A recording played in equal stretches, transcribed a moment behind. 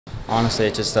Honestly,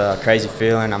 it's just a crazy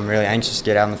feeling. I'm really anxious to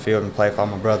get out in the field and play with all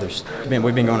my brothers.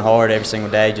 We've been going hard every single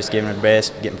day, just giving it the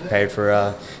best, getting prepared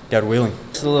for God willing.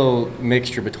 It's a little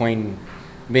mixture between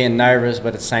being nervous,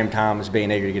 but at the same time as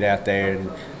being eager to get out there and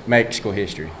make school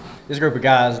history. This group of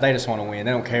guys, they just want to win.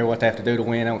 They don't care what they have to do to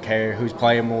win. They don't care who's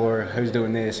playing more, who's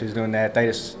doing this, who's doing that. They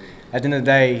just, at the end of the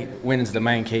day, winning's the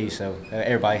main key, so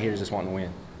everybody here is just wanting to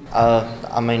win.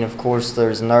 I mean, of course,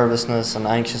 there's nervousness and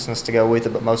anxiousness to go with it,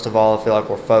 but most of all, I feel like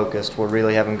we're focused. We're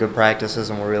really having good practices,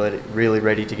 and we're really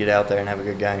ready to get out there and have a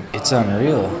good game. It's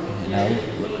unreal, you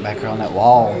know, back here on that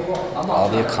wall, all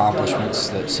the accomplishments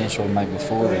that Central made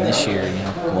before, and this year, you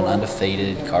know, going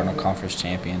undefeated, Cardinal Conference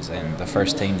champions, and the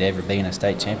first team to ever be in a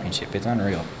state championship. It's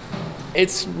unreal.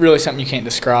 It's really something you can't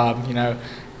describe, you know.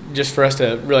 Just for us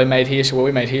to really made history, well,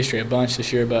 we made history a bunch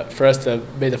this year, but for us to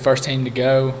be the first team to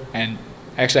go and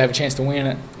actually have a chance to win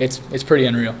it, it's pretty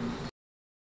unreal.